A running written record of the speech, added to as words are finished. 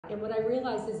And what I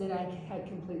realized is that I had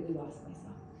completely lost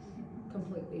myself.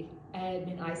 Completely. I had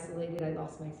been isolated. I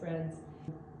lost my friends.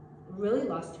 Really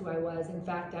lost who I was. In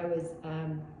fact, I was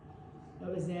on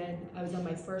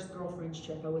my first girlfriend's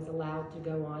trip. I was allowed to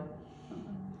go on,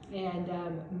 and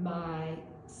my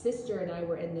sister and I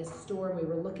were in this store. And we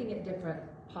were looking at different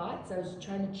pots. I was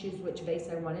trying to choose which vase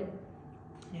I wanted.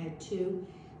 I had two.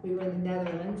 We were in the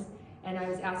Netherlands, and I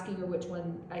was asking her which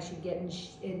one I should get. And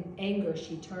in anger,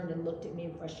 she turned and looked at me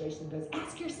in frustration and goes,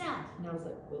 "Ask yourself." And I was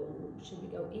like, "Well, should we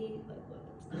go eat? Like, what?"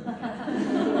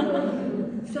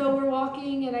 So we're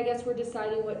walking, and I guess we're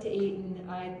deciding what to eat,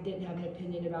 and I didn't have an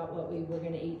opinion about what we were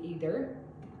going to eat either.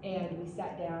 And we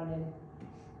sat down, and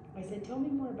I said, "Tell me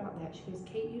more about that." She goes,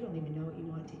 "Kate, you don't even know what you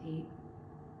want to eat."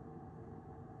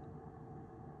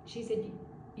 She said,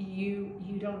 you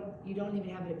don't even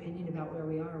have an opinion about where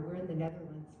we are. We're in the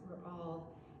Netherlands. We're all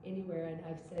anywhere." And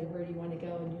I've said, "Where do you want to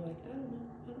go?" And you're like, "I don't know.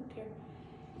 I don't care."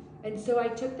 And so I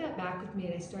took that back with me,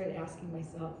 and I started asking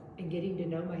myself and getting to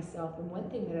know myself. And one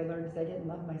thing that I learned is I didn't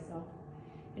love myself.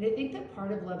 And I think that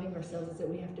part of loving ourselves is that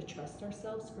we have to trust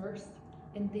ourselves first.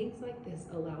 And things like this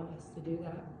allow us to do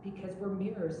that because we're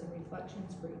mirrors and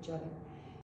reflections for each other.